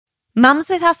Mums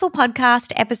with Hustle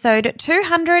podcast, episode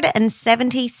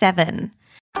 277.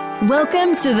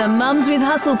 Welcome to the Mums with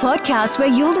Hustle podcast, where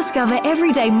you'll discover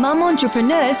everyday mum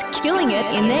entrepreneurs killing it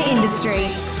in their industry.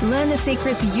 Learn the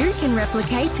secrets you can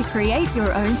replicate to create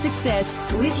your own success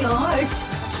with your host,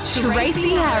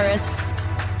 Tracy Harris.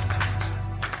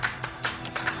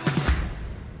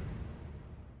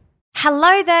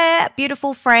 Hello there,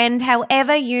 beautiful friend.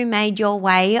 However you made your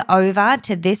way over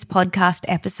to this podcast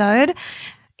episode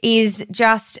is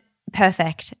just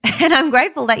perfect. And I'm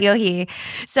grateful that you're here.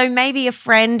 So maybe a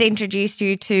friend introduced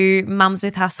you to Mums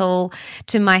with Hustle,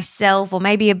 to myself, or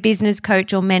maybe a business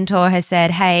coach or mentor has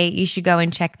said, hey, you should go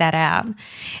and check that out.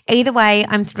 Either way,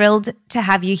 I'm thrilled to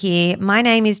have you here. My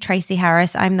name is Tracy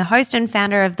Harris. I'm the host and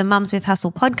founder of the Mums with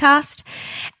Hustle podcast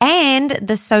and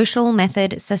the Social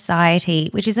Method Society,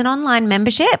 which is an online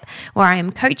membership where I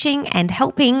am coaching and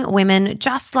helping women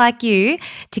just like you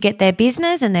to get their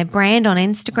business and their brand on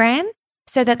Instagram,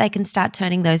 so that they can start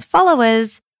turning those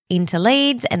followers into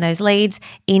leads and those leads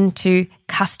into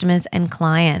customers and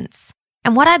clients.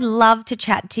 And what I'd love to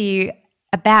chat to you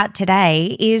about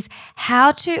today is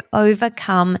how to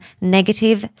overcome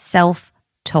negative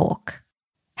self-talk.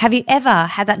 Have you ever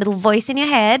had that little voice in your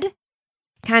head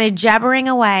kind of jabbering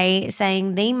away,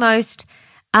 saying the most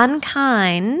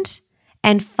unkind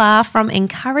and far from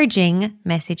encouraging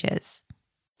messages?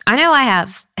 I know I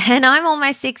have, and I'm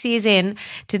almost 6 years in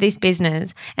to this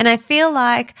business, and I feel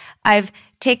like I've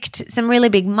ticked some really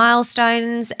big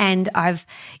milestones, and I've,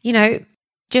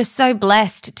 just so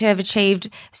blessed to have achieved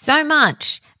so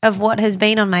much of what has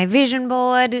been on my vision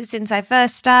board since I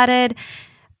first started.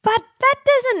 But that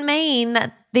doesn't mean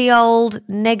that the old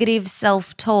negative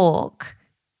self-talk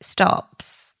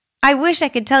stops. I wish I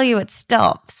could tell you it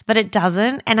stops, but it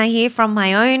doesn't. And I hear from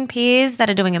my own peers that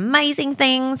are doing amazing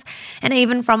things, and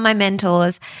even from my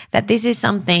mentors, that this is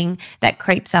something that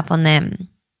creeps up on them.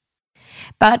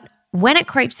 But when it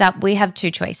creeps up, we have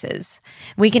two choices.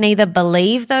 We can either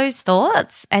believe those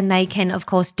thoughts, and they can, of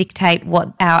course, dictate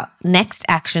what our next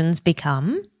actions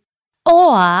become,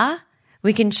 or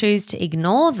we can choose to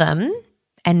ignore them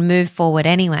and move forward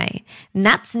anyway. And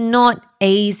that's not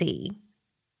easy.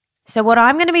 So what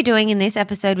I'm going to be doing in this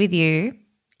episode with you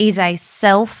is a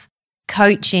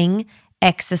self-coaching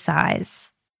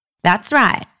exercise. That's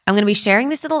right. I'm going to be sharing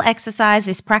this little exercise,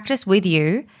 this practice with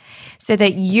you, so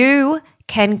that you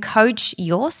can coach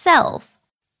yourself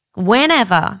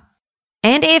whenever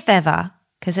and if ever,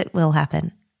 because it will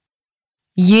happen.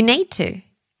 You need to.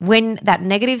 When that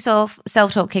negative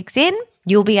self-talk kicks in,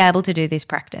 you'll be able to do this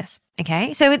practice,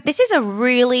 okay? So this is a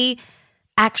really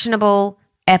actionable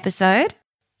episode.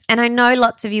 And I know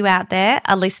lots of you out there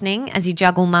are listening as you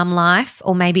juggle mum life,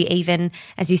 or maybe even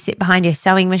as you sit behind your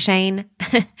sewing machine.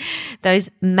 Those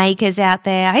makers out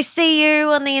there, I see you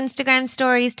on the Instagram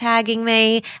stories tagging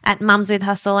me at Mums with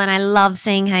Hustle, and I love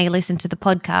seeing how you listen to the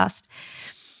podcast.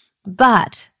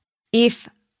 But if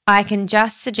I can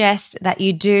just suggest that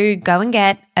you do go and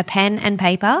get a pen and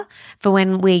paper for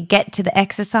when we get to the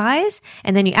exercise,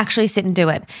 and then you actually sit and do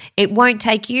it. It won't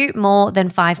take you more than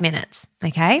 5 minutes,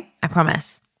 okay? I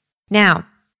promise. Now,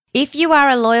 if you are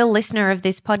a loyal listener of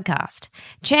this podcast,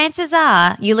 chances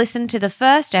are you listened to the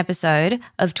first episode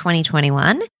of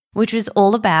 2021, which was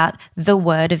all about the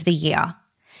word of the year.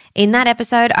 In that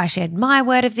episode, I shared my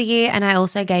word of the year, and I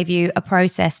also gave you a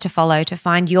process to follow to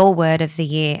find your word of the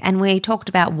year. And we talked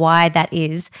about why that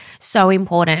is so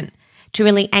important to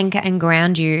really anchor and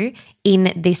ground you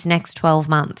in this next 12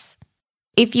 months.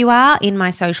 If you are in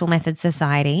my Social Method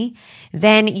Society,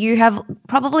 then you have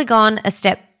probably gone a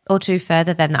step or two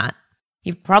further than that.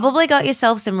 You've probably got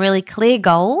yourself some really clear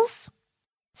goals,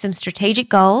 some strategic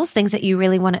goals, things that you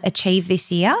really want to achieve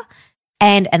this year,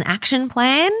 and an action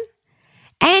plan.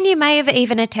 And you may have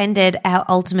even attended our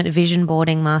Ultimate Vision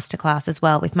Boarding Masterclass as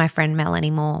well with my friend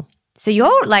Melanie Moore. So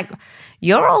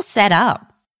you're all set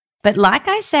up. But like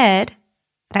I said,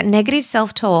 that negative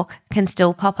self-talk can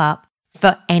still pop up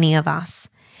for any of us.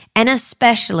 And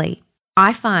especially,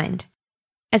 I find,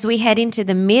 as we head into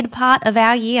the mid part of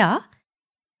our year,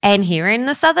 and here in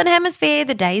the Southern Hemisphere,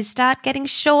 the days start getting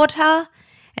shorter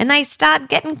and they start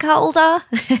getting colder,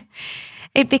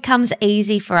 it becomes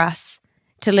easy for us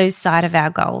to lose sight of our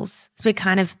goals as we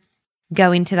kind of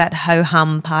go into that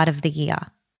ho-hum part of the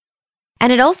year.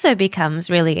 And it also becomes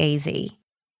really easy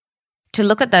to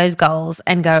look at those goals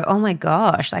and go, oh my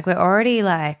gosh, we're already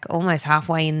almost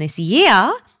halfway in this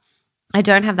year. I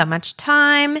don't have that much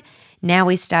time. Now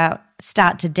we start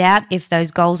to doubt if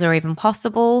those goals are even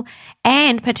possible,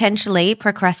 and potentially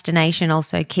procrastination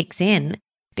also kicks in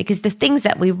because the things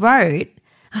that we wrote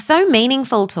are so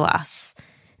meaningful to us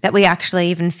that we actually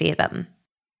even fear them.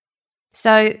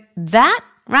 So that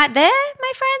right there,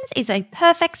 my friends, is a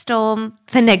perfect storm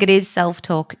for negative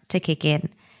self-talk to kick in.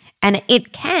 And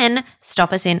it can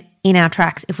stop us in our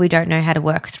tracks if we don't know how to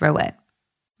work through it.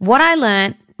 What I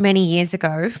learned many years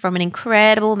ago from an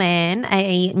incredible man,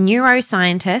 a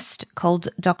neuroscientist called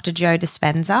Dr. Joe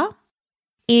Dispenza,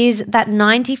 is that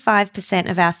 95%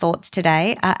 of our thoughts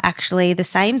today are actually the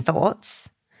same thoughts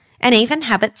and even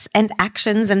habits and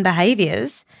actions and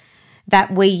behaviors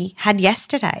that we had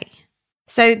yesterday.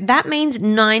 So that means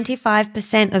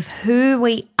 95% of who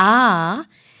we are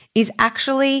is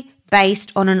actually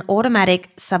based on an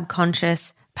automatic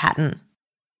subconscious pattern,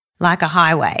 like a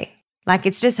highway, like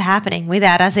it's just happening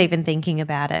without us even thinking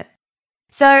about it.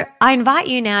 So I invite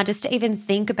you now just to even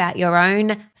think about your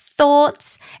own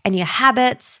thoughts and your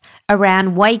habits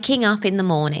around waking up in the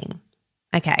morning.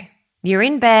 Okay, you're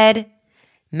in bed,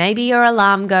 maybe your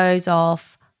alarm goes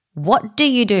off. What do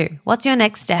you do? What's your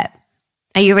next step?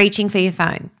 Are you reaching for your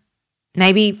phone?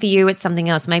 Maybe for you it's something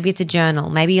else. Maybe it's a journal.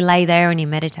 Maybe you lay there and you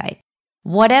meditate.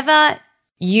 Whatever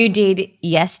you did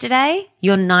yesterday,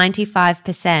 you're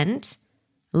 95%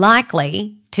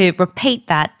 likely to repeat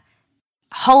that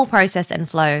whole process and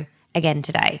flow again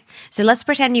today. So let's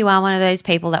pretend you are one of those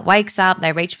people that wakes up,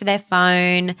 they reach for their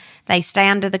phone, they stay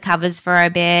under the covers for a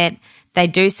bit, they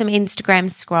do some Instagram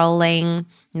scrolling,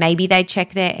 maybe they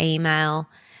check their email,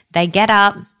 they get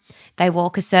up, they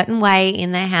walk a certain way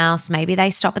in their house, maybe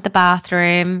they stop at the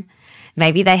bathroom,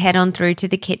 maybe they head on through to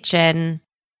the kitchen.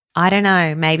 I don't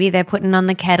know, maybe they're putting on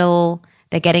the kettle,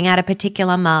 they're getting out a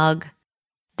particular mug,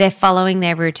 they're following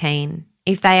their routine.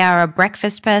 If they are a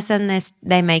breakfast person,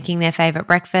 they're making their favorite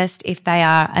breakfast. If they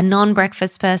are a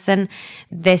non-breakfast person,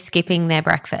 they're skipping their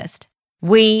breakfast.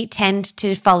 We tend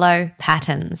to follow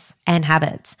patterns and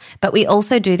habits, but we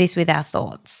also do this with our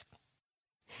thoughts.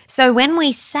 So when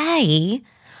we say,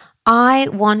 I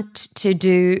want to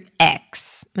do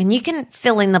X, and you can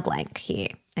fill in the blank here,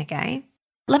 okay?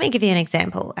 Let me give you an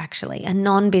example, actually, a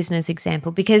non-business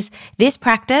example, because this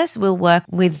practice will work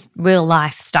with real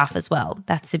life stuff as well.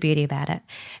 That's the beauty about it.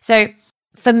 So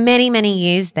for many, many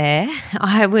years there,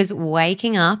 I was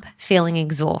waking up feeling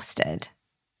exhausted.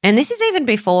 And this is even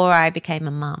before I became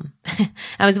a mum.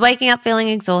 I was waking up feeling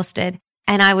exhausted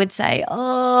and I would say,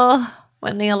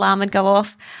 when the alarm would go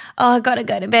off, I got to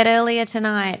go to bed earlier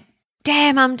tonight.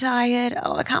 Damn, I'm tired.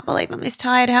 I can't believe I'm this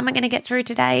tired. How am I going to get through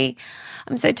today?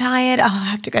 I'm so tired. I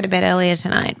have to go to bed earlier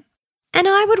tonight. And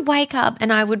I would wake up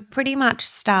and I would pretty much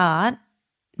start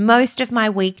most of my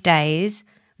weekdays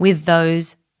with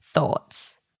those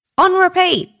thoughts on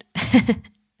repeat.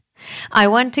 I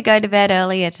want to go to bed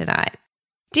earlier tonight.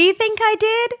 Do you think I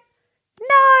did?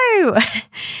 No.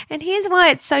 And here's why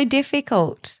it's so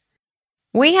difficult.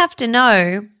 We have to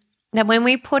know that when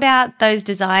we put out those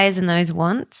desires and those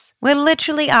wants, we're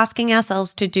literally asking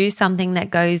ourselves to do something that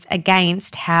goes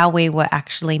against how we were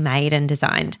actually made and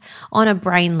designed on a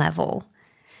brain level.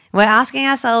 We're asking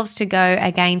ourselves to go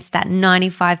against that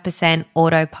 95%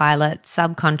 autopilot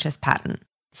subconscious pattern.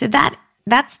 So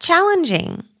that's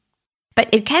challenging, but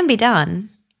it can be done.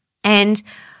 And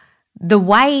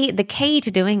the key to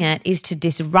doing it is to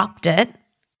disrupt it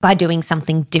by doing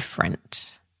something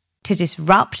different, to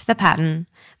disrupt the pattern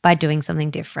by doing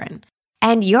something different.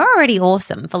 And you're already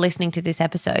awesome for listening to this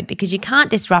episode because you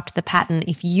can't disrupt the pattern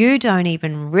if you don't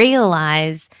even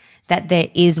realize that there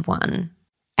is one.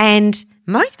 And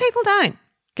most people don't,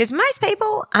 because most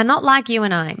people are not like you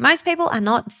and I. Most people are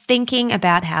not thinking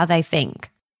about how they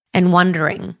think and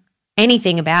wondering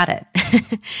anything about it.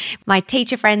 My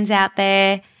teacher friends out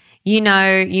there, you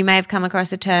may have come across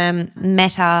the term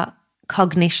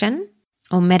metacognition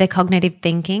or metacognitive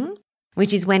thinking,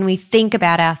 which is when we think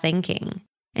about our thinking.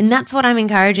 And that's what I'm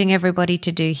encouraging everybody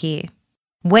to do here.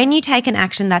 When you take an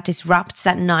action that disrupts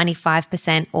that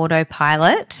 95%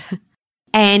 autopilot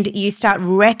and you start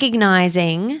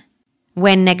recognizing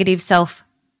when negative self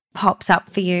pops up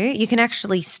for you, you can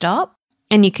actually stop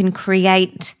and you can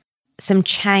create some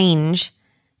change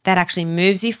that actually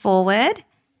moves you forward.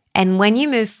 And when you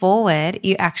move forward,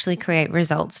 you actually create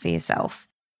results for yourself.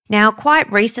 Now,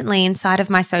 quite recently inside of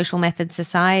my Social Method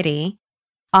Society,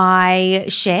 I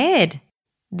shared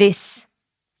this.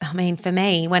 For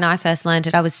me, when I first learned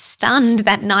it, I was stunned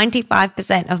that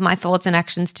 95% of my thoughts and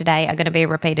actions today are going to be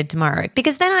repeated tomorrow.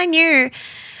 Because then I knew,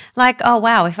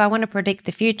 if I want to predict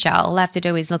the future, all I have to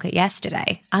do is look at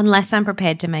yesterday, unless I'm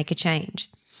prepared to make a change.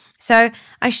 So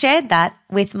I shared that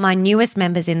with my newest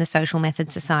members in the Social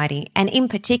Method Society. And in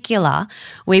particular,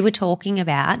 we were talking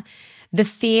about the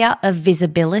fear of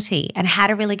visibility and how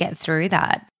to really get through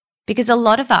that. Because a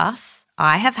lot of us,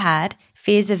 I have had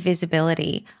fears of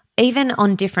visibility, even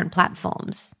on different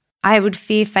platforms. I would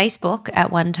fear Facebook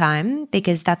at one time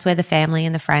because that's where the family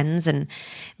and the friends and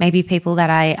maybe people that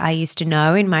I used to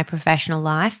know in my professional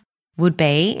life would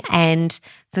be. And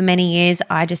for many years,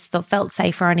 I just felt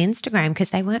safer on Instagram because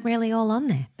they weren't really all on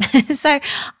there. So I'm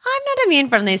not immune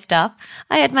from this stuff.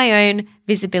 I had my own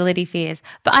visibility fears.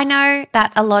 But I know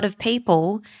that a lot of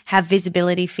people have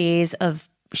visibility fears of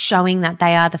showing that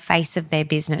they are the face of their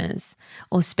business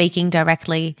or speaking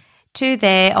directly to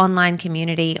their online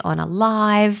community on a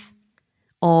live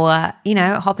or,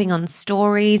 hopping on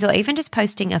stories or even just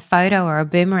posting a photo or a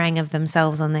boomerang of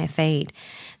themselves on their feed.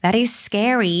 That is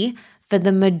scary for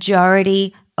the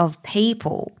majority of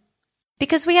people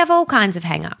because we have all kinds of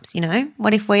hang-ups,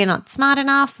 What if we're not smart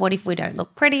enough? What if we don't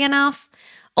look pretty enough?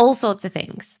 All sorts of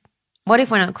things. What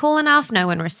if we're not cool enough? No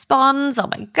one responds. Oh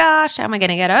my gosh, how am I going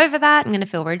to get over that? I'm going to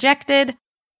feel rejected.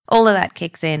 All of that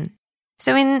kicks in.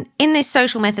 So in this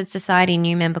Social Methods Society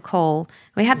new member call,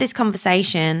 we had this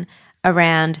conversation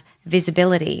around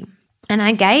visibility. And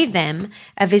I gave them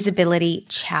a visibility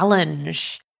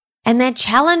challenge. And their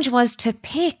challenge was to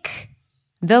pick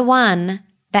the one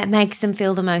that makes them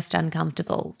feel the most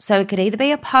uncomfortable. So it could either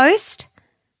be a post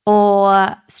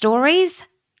or stories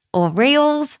or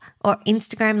reels or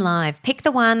Instagram Live. Pick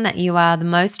the one that you are the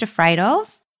most afraid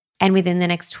of, and within the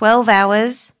next 12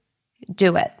 hours,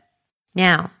 do it.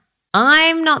 Now,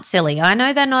 I'm not silly. I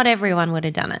know that not everyone would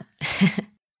have done it.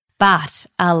 But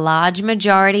a large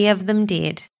majority of them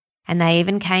did. And they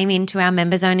even came into our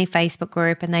members-only Facebook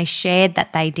group and they shared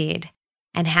that they did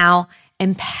and how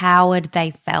empowered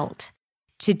they felt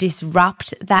to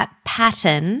disrupt that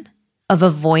pattern of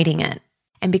avoiding it.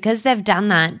 And because they've done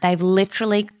that, they've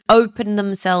literally opened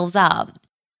themselves up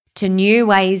to new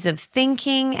ways of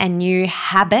thinking and new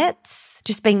habits,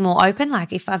 just being more open.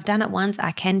 Like if I've done it once,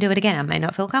 I can do it again. I may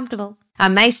not feel comfortable. I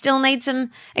may still need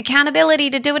some accountability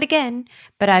to do it again,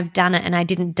 but I've done it and I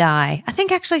didn't die. I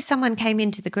think actually someone came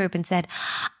into the group and said,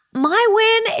 my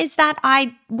win is that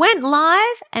I went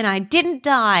live and I didn't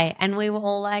die. And we were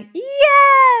all like,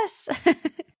 yes.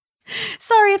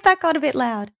 Sorry if that got a bit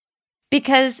loud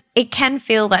because it can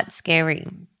feel that scary.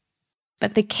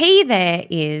 But the key there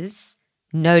is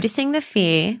noticing the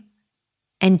fear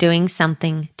and doing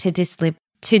something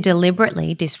to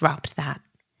deliberately disrupt that.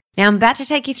 Now, I'm about to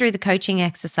take you through the coaching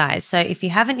exercise. So if you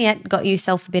haven't yet got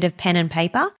yourself a bit of pen and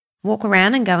paper, walk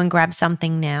around and go and grab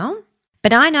something now.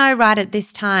 But I know right at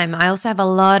this time, I also have a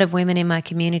lot of women in my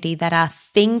community that are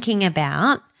thinking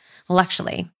about, well,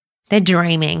 actually, they're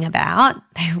dreaming about,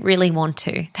 they really want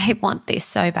to. They want this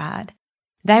so bad.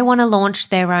 They want to launch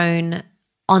their own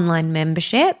online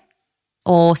membership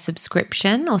or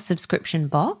subscription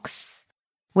box,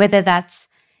 whether that's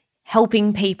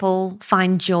helping people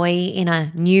find joy in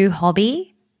a new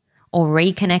hobby or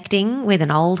reconnecting with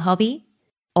an old hobby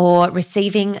or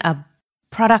receiving a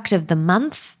product of the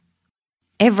month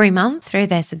every month through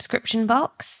their subscription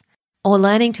box or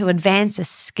learning to advance a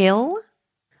skill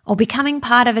or becoming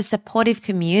part of a supportive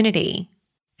community,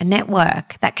 a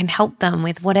network that can help them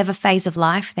with whatever phase of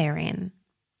life they're in.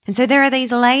 And so there are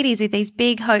these ladies with these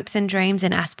big hopes and dreams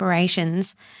and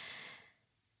aspirations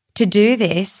to do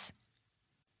this,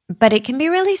 but it can be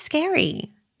really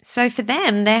scary. So for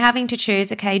them, they're having to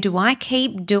choose, okay, do I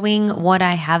keep doing what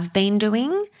I have been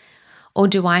doing or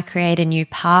do I create a new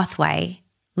pathway,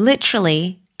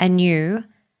 literally a new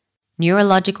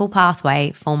neurological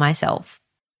pathway for myself?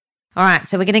 All right,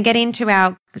 so we're going to get into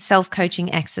our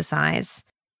self-coaching exercise.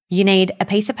 You need a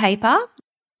piece of paper,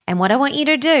 and what I want you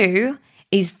to do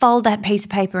is fold that piece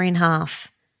of paper in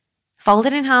half. Fold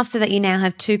it in half so that you now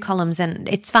have two columns, and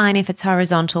it's fine if it's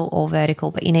horizontal or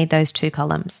vertical, but you need those two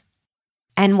columns.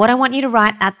 And what I want you to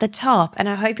write at the top, and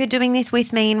I hope you're doing this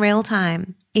with me in real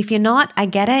time. If you're not, I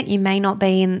get it. You may not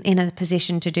be in a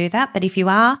position to do that, but if you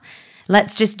are,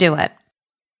 let's just do it.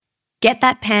 Get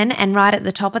that pen and write at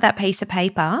the top of that piece of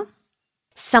paper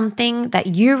something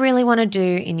that you really want to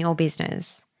do in your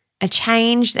business, a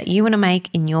change that you want to make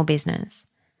in your business.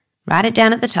 Write it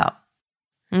down at the top.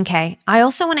 Okay, I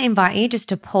also want to invite you just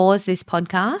to pause this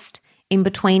podcast in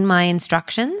between my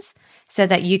instructions so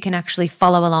that you can actually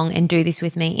follow along and do this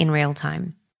with me in real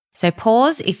time. So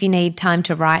pause if you need time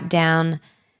to write down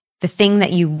the thing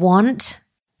that you want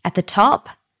at the top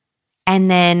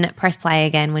and then press play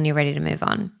again when you're ready to move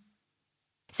on.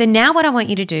 So now what I want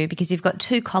you to do, because you've got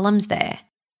two columns there,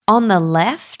 on the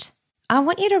left, I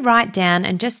want you to write down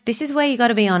and just, this is where you got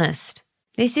to be honest.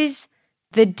 This is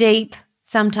the deep,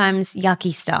 sometimes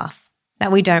yucky stuff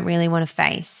that we don't really want to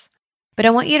face. But I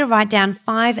want you to write down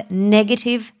 5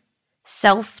 negative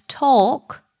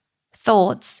self-talk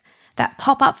thoughts that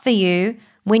pop up for you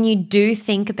when you do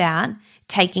think about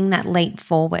taking that leap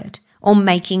forward or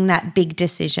making that big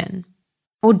decision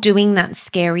or doing that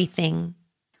scary thing.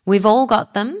 We've all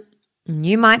got them.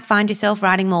 You might find yourself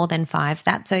writing more than 5.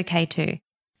 That's okay too.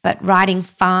 But writing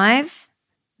 5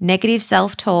 negative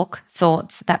self-talk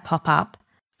thoughts that pop up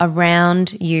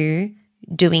around you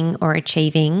doing or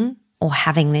achieving or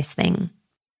having this thing.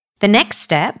 The next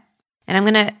step, and I'm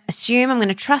going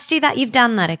to trust you that you've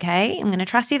done that, okay? I'm going to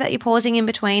trust you that you're pausing in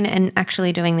between and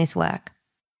actually doing this work.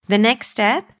 The next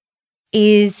step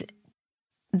is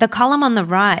the column on the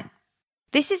right.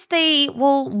 This is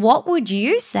what would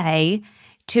you say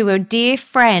to a dear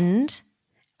friend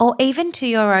or even to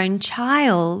your own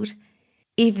child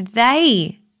if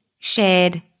they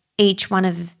shared each one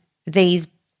of these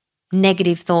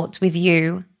negative thoughts with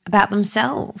you about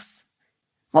themselves?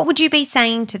 What would you be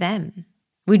saying to them?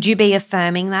 Would you be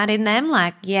affirming that in them?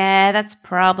 Like, yeah, that's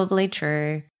probably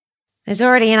true. There's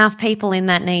already enough people in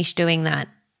that niche doing that.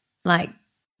 Like,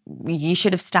 you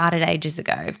should have started ages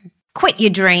ago. Quit your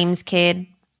dreams, kid.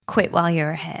 Quit while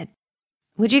you're ahead.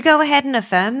 Would you go ahead and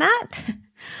affirm that?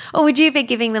 Or would you be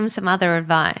giving them some other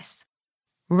advice?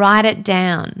 Write it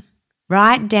down.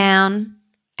 Write down,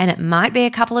 and it might be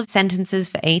a couple of sentences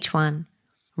for each one.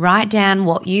 Write down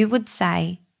what you would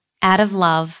say out of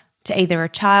love to either a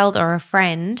child or a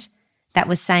friend that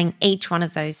was saying each one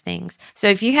of those things. So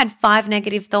if you had 5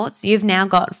 negative thoughts, you've now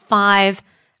got 5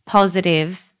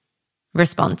 positive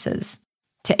responses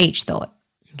to each thought,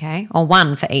 okay? Or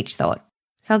 1 for each thought.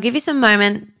 So I'll give you some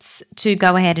moments to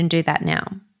go ahead and do that now.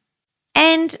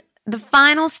 And the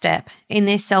final step in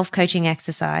this self-coaching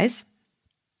exercise,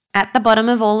 at the bottom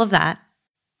of all of that,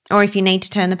 or if you need to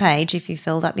turn the page, if you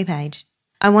filled up your page,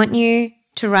 I want you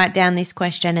to write down this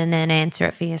question and then answer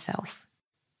it for yourself.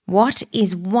 What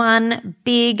is one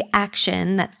big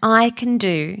action that I can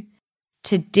do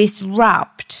to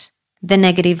disrupt the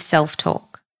negative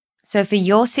self-talk? So for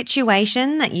your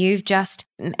situation that you've just,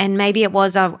 and maybe it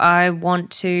was I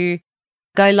want to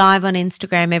go live on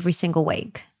Instagram every single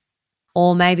week.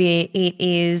 Or maybe it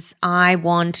is I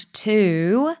want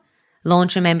to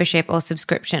launch a membership or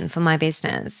subscription for my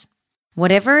business.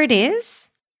 Whatever it is,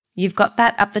 you've got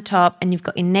that up the top and you've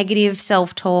got your negative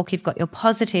self-talk, you've got your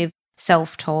positive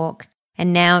self-talk,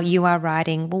 and now you are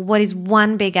writing, well, what is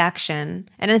one big action?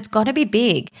 And it's got to be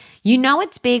big. You know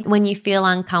it's big when you feel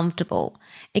uncomfortable.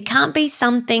 It can't be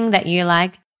something that you're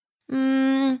like,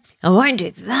 I won't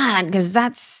do that because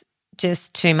that's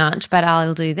just too much, but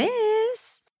I'll do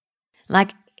this.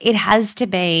 Like, it has to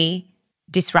be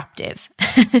disruptive.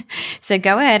 So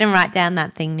go ahead and write down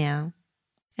that thing now.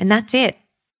 And that's it.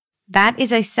 That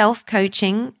is a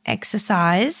self-coaching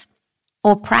exercise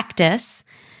or practice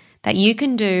that you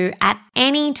can do at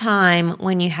any time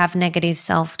when you have negative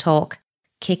self-talk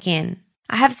kick in.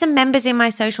 I have some members in my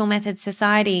Social Method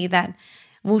Society that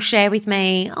will share with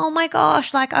me, oh my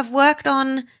gosh, like I've worked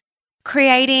on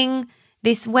creating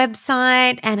this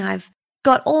website and I've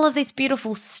got all of this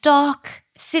beautiful stock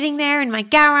sitting there in my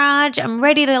garage. I'm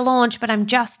ready to launch, but I'm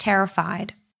just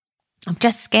terrified. I'm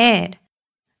just scared.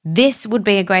 This would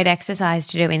be a great exercise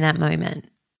to do in that moment.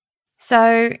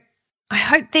 So I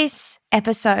hope this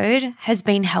episode has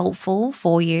been helpful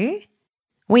for you.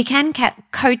 We can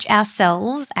coach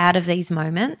ourselves out of these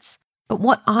moments, but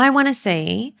what I want to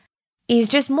see is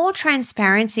just more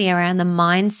transparency around the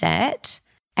mindset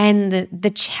and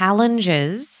the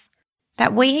challenges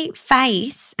that we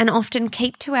face and often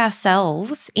keep to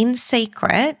ourselves in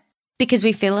secret because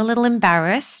we feel a little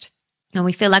embarrassed and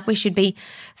we feel like we should be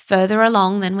further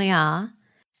along than we are.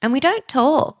 And we don't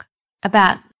talk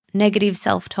about negative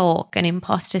self-talk and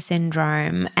imposter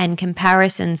syndrome and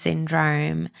comparison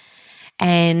syndrome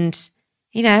and,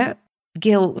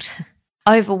 guilt,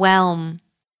 overwhelm,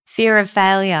 fear of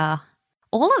failure,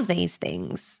 all of these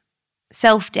things,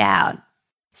 self-doubt.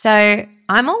 So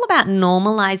I'm all about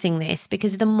normalizing this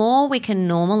because the more we can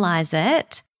normalize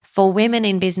it, for women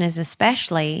in business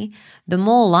especially, the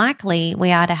more likely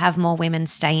we are to have more women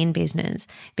stay in business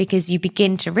because you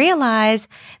begin to realize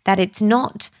that it's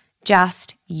not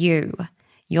just you.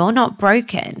 You're not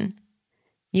broken.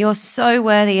 You're so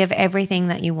worthy of everything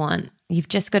that you want. You've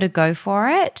just got to go for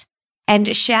it.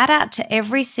 And shout out to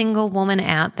every single woman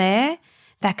out there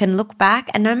that can look back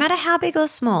and no matter how big or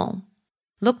small,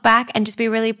 look back and just be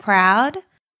really proud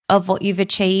of what you've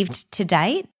achieved to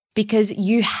date because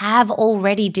you have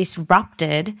already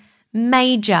disrupted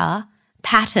major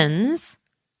patterns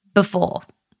before.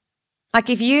 Like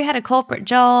if you had a corporate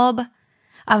job,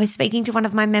 I was speaking to one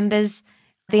of my members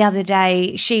the other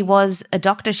day. She was a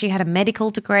doctor. She had a medical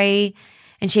degree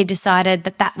and she decided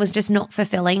that that was just not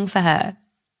fulfilling for her.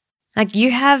 Like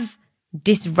you have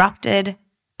disrupted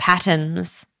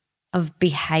patterns of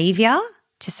behavior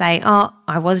to say, oh,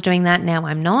 I was doing that, now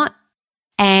I'm not.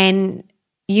 And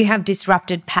you have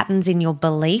disrupted patterns in your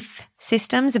belief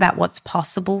systems about what's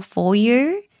possible for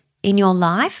you in your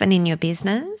life and in your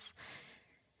business.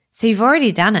 So you've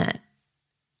already done it,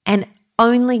 and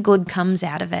only good comes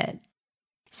out of it.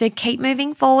 So keep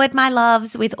moving forward, my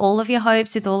loves, with all of your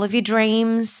hopes, with all of your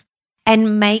dreams,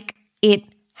 and make it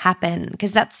happen,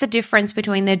 because that's the difference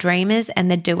between the dreamers and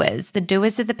the doers. The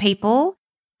doers are the people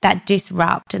that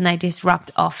disrupt, and they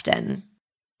disrupt often.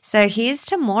 So here's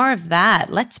to more of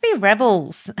that. Let's be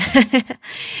rebels.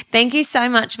 Thank you so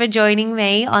much for joining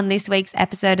me on this week's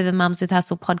episode of the Mums with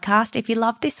Hustle podcast. If you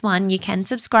love this one, you can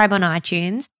subscribe on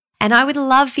iTunes, and I would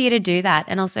love for you to do that.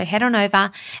 And also head on over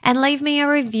and leave me a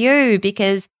review,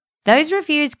 because those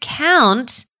reviews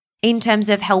count in terms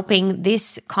of helping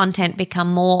this content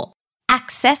become more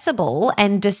accessible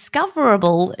and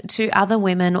discoverable to other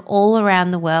women all around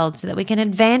the world, so that we can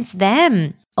advance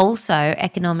them also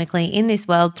economically in this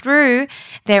world through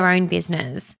their own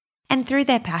business and through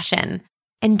their passion,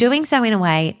 and doing so in a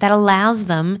way that allows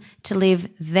them to live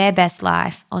their best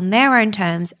life on their own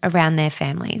terms around their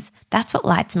families. That's what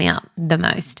lights me up the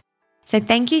most. So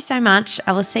thank you so much.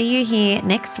 I will see you here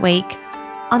next week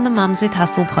on the Mums with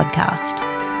Hustle podcast.